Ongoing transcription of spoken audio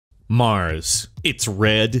Mars. It's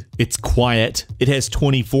red, it's quiet, it has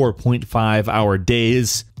 24.5-hour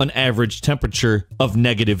days, an average temperature of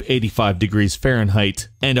 -85 degrees Fahrenheit,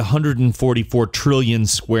 and 144 trillion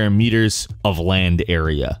square meters of land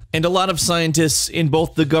area. And a lot of scientists in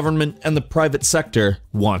both the government and the private sector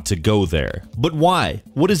want to go there. But why?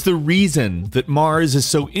 What is the reason that Mars is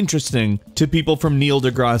so interesting to people from Neil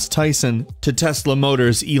deGrasse Tyson to Tesla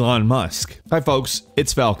Motors' Elon Musk? Hi folks,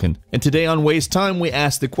 it's Falcon, and today on Waste Time we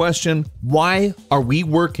ask the question, why are we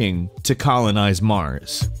working to colonize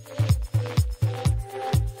Mars?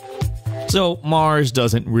 So Mars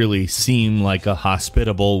doesn't really seem like a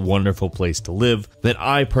hospitable, wonderful place to live that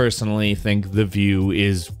I personally think the view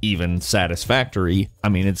is even satisfactory. I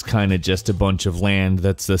mean, it's kind of just a bunch of land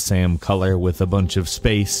that's the same color with a bunch of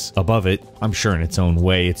space above it. I'm sure in its own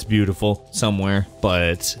way it's beautiful somewhere,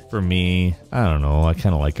 but for me, I don't know, I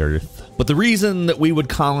kind of like Earth. But the reason that we would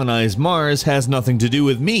colonize Mars has nothing to do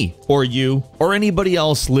with me, or you, or anybody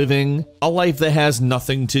else living a life that has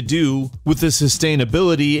nothing to do with the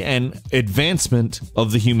sustainability and advancement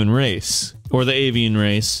of the human race, or the avian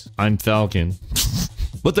race. I'm Falcon.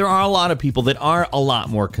 But there are a lot of people that are a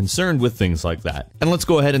lot more concerned with things like that. And let's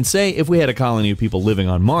go ahead and say, if we had a colony of people living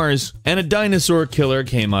on Mars, and a dinosaur killer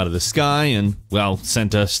came out of the sky and, well,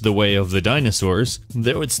 sent us the way of the dinosaurs,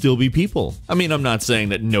 there would still be people. I mean, I'm not saying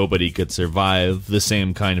that nobody could survive the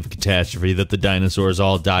same kind of catastrophe that the dinosaurs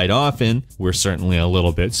all died off in. We're certainly a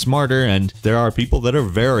little bit smarter, and there are people that are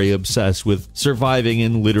very obsessed with surviving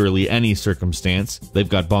in literally any circumstance. They've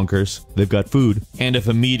got bunkers, they've got food, and if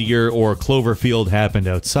a meteor or Cloverfield happened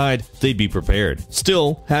outside, they'd be prepared.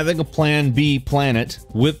 Still, having a Plan B planet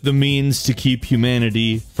with the means to keep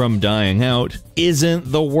humanity from dying out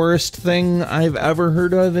isn't the worst thing I've ever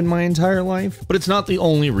heard of in my entire life. But it's not the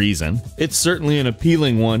only reason. It's certainly an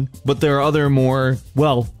appealing one, but there are other more,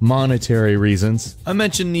 well, monetary reasons. I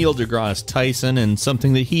mentioned Neil deGrasse Tyson, and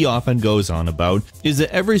something that he often goes on about is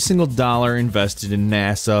that every single dollar invested in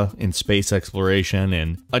NASA, in space exploration,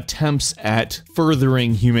 and attempts at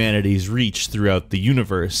furthering humanity's reach throughout the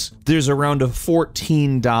universe, there's around a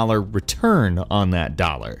 $14 return on that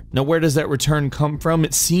dollar. Now, where does that return come from?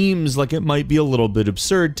 It seems like it might be a little bit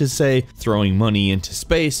absurd to say throwing money into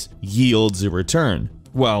space yields a return.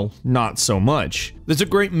 Well, not so much. There's a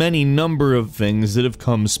great many number of things that have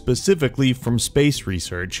come specifically from space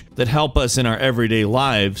research that help us in our everyday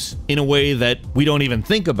lives in a way that we don't even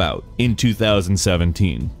think about in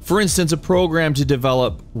 2017. For instance, a program to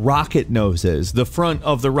develop rocket noses, the front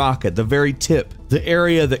of the rocket, the very tip, the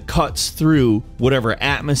area that cuts through whatever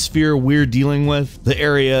atmosphere we're dealing with, the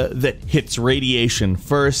area that hits radiation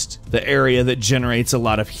first, the area that generates a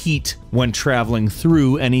lot of heat when traveling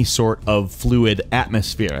through any sort of fluid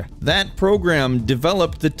atmosphere. That program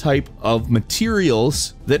developed the type of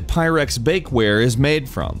materials that Pyrex bakeware is made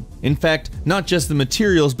from. In fact, not just the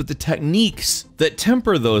materials, but the techniques that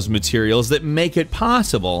temper those materials that make it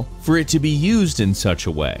possible for it to be used in such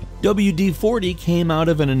a way. WD-40 came out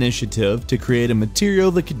of an initiative to create a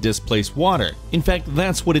material that could displace water. In fact,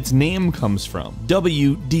 that's what its name comes from.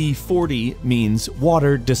 WD-40 means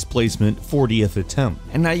water displacement 40th attempt.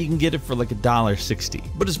 And now you can get it for like $1.60.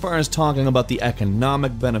 But as far as talking about the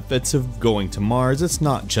economic benefits of going to Mars, it's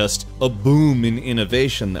not just a boom in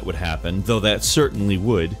innovation that would happen, though that certainly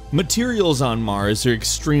would. Materials on Mars are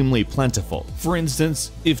extremely plentiful. For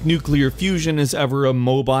instance, if nuclear fusion is ever a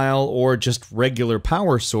mobile or just regular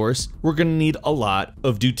power source, we're going to need a lot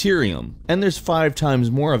of deuterium. And there's 5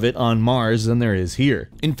 times more of it on Mars than there is here.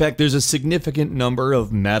 In fact, there's a significant number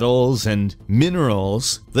of metals and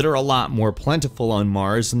minerals that are a lot more plentiful on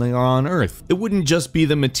Mars than they are on Earth. It wouldn't just be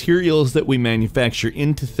the materials that we manufacture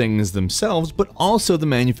into things themselves, but also the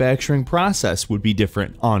manufacturing process would be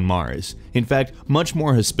different on Mars. In fact, much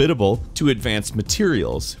more hospitable to advanced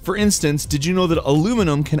materials. For instance, did you know that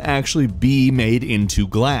aluminum can actually be made into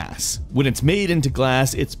glass? When it's made into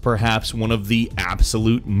glass, it's perhaps one of the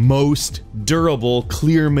absolute most durable,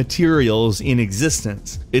 clear materials in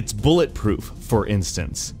existence. It's bulletproof, for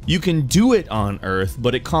instance. You can do it on Earth,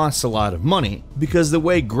 but it costs a lot of money. Because the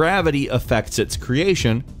way gravity affects its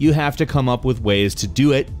creation, you have to come up with ways to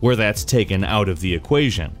do it where that's taken out of the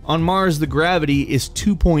equation. On Mars, the gravity is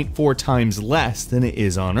 2.4 times less than it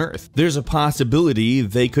is on Earth. There's a possibility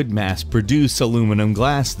they could mass produce aluminum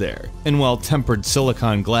glass there. And while tempered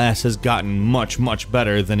silicon glass has gotten much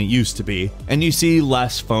better than it used to be, and you see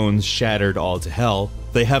less phones shattered all to hell,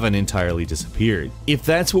 they haven't entirely disappeared. If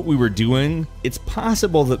that's what we were doing, it's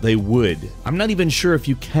possible that they would. I'm not even sure if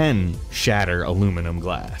you can shatter aluminum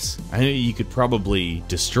glass. I know you could probably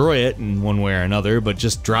destroy it in one way or another, but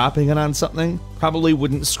just dropping it on something probably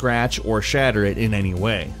wouldn't scratch or shatter it in any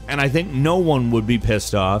way. And I think no one would be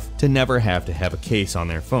pissed off to never have to have a case on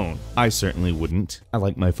their phone. I certainly wouldn't. I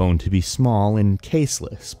like my phone to be small and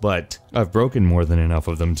caseless, but I've broken more than enough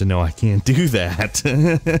of them to know I can't do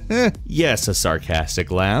that. Yes, a sarcastic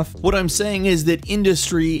laugh. What I'm saying is that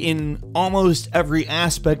industry in almost every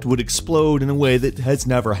aspect would explode in a way that has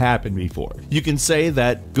never happened before. You can say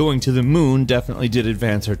that going to the moon definitely did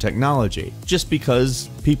advance our technology, just because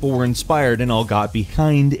people were inspired and all got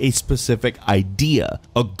behind a specific idea,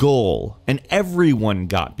 a goal, and everyone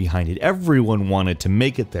got behind it. Everyone wanted to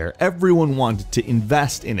make it there. Everyone wanted to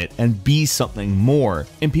invest in it and be something more,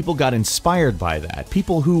 and people got inspired by that.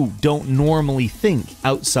 People who don't normally think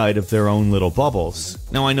outside of their own little bubbles.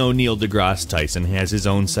 Now, I know Neil deGrasse Tyson has his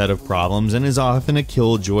own set of problems and is often a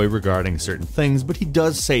killjoy regarding certain things, but he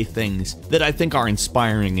does say things that I think are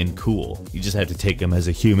inspiring and cool. You just have to take him as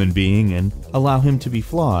a human being and allow him to be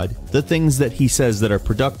flawed. The things that he says that are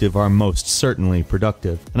productive are most certainly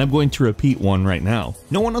productive, and I'm going to repeat one right now.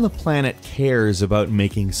 No one on the planet cares about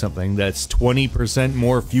making something that's 20%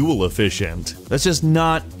 more fuel efficient. That's just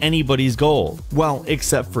not anybody's goal. Well,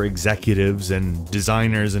 except for executives and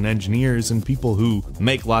designers and engineers and people who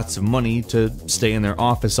make lots of money to stay in their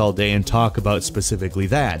office all day and talk about specifically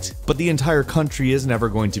that. But the entire country is never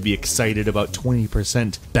going to be excited about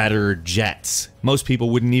 20% better jets. Most people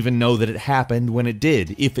wouldn't even know that it happened when it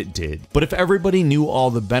did, if it did. But if everybody knew all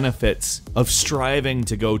the benefits of striving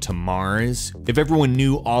to go to Mars, if everyone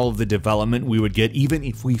knew all of the development we would get even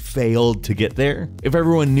if we failed to get there, if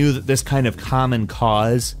everyone knew that this kind of common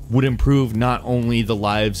cause would improve not only the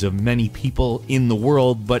lives of many people in the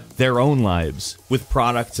world, but their own lives, with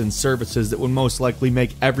products and services that would most likely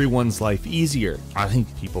make everyone's life easier, I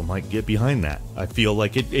think people might get behind that. I feel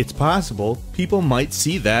like it's possible people might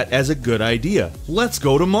see that as a good idea. Let's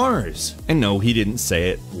go to Mars. And no, he didn't say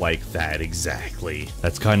it like that exactly.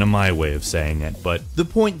 That's kind of my way of saying it, but the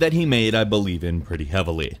point that he made I believe in pretty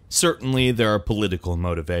heavily. Certainly there are political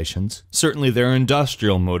motivations. Certainly there are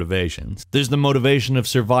industrial motivations. There's the motivation of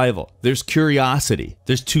survival. There's curiosity.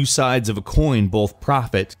 There's two sides of a coin, both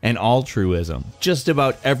profit and altruism. Just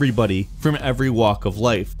about everybody from every walk of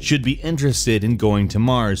life should be interested in going to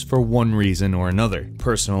Mars for one reason or another.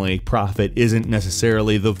 Personally, profit isn't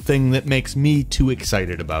necessarily the thing that makes me too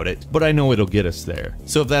excited about it, but I know it'll get us there.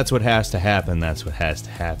 So if that's what has to happen, that's what has to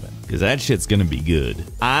happen. Because that shit's gonna be good.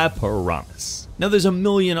 I promise. Now, there's a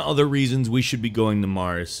million other reasons we should be going to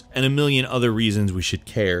Mars, and a million other reasons we should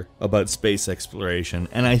care about space exploration,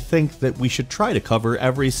 and I think that we should try to cover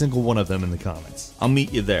every single one of them in the comments. I'll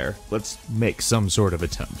meet you there. Let's make some sort of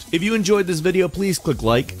attempt. If you enjoyed this video, please click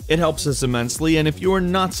like. It helps us immensely, and if you are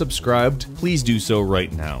not subscribed, please do so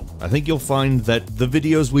right now. I think you'll find that the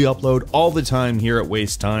videos we upload all the time here at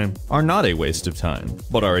Waste Time are not a waste of time,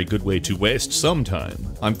 but are a good way to waste some time.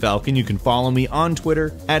 I'm Falcon. You can follow me on Twitter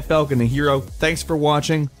 @FalconTheHero. Thanks for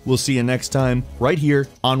watching. We'll see you next time right here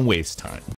on Waste Time.